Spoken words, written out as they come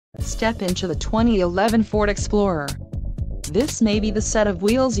Step into the 2011 Ford Explorer. This may be the set of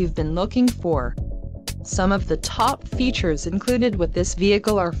wheels you've been looking for. Some of the top features included with this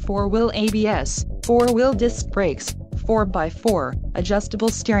vehicle are 4-wheel ABS, 4-wheel disc brakes, 4x4, adjustable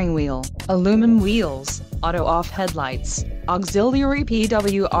steering wheel, aluminum wheels, auto-off headlights, auxiliary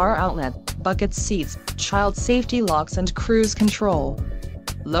PWR outlet, bucket seats, child safety locks and cruise control.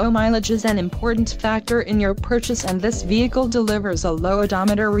 Low mileage is an important factor in your purchase, and this vehicle delivers a low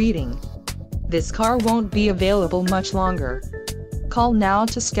odometer reading. This car won't be available much longer. Call now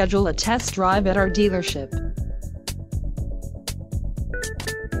to schedule a test drive at our dealership.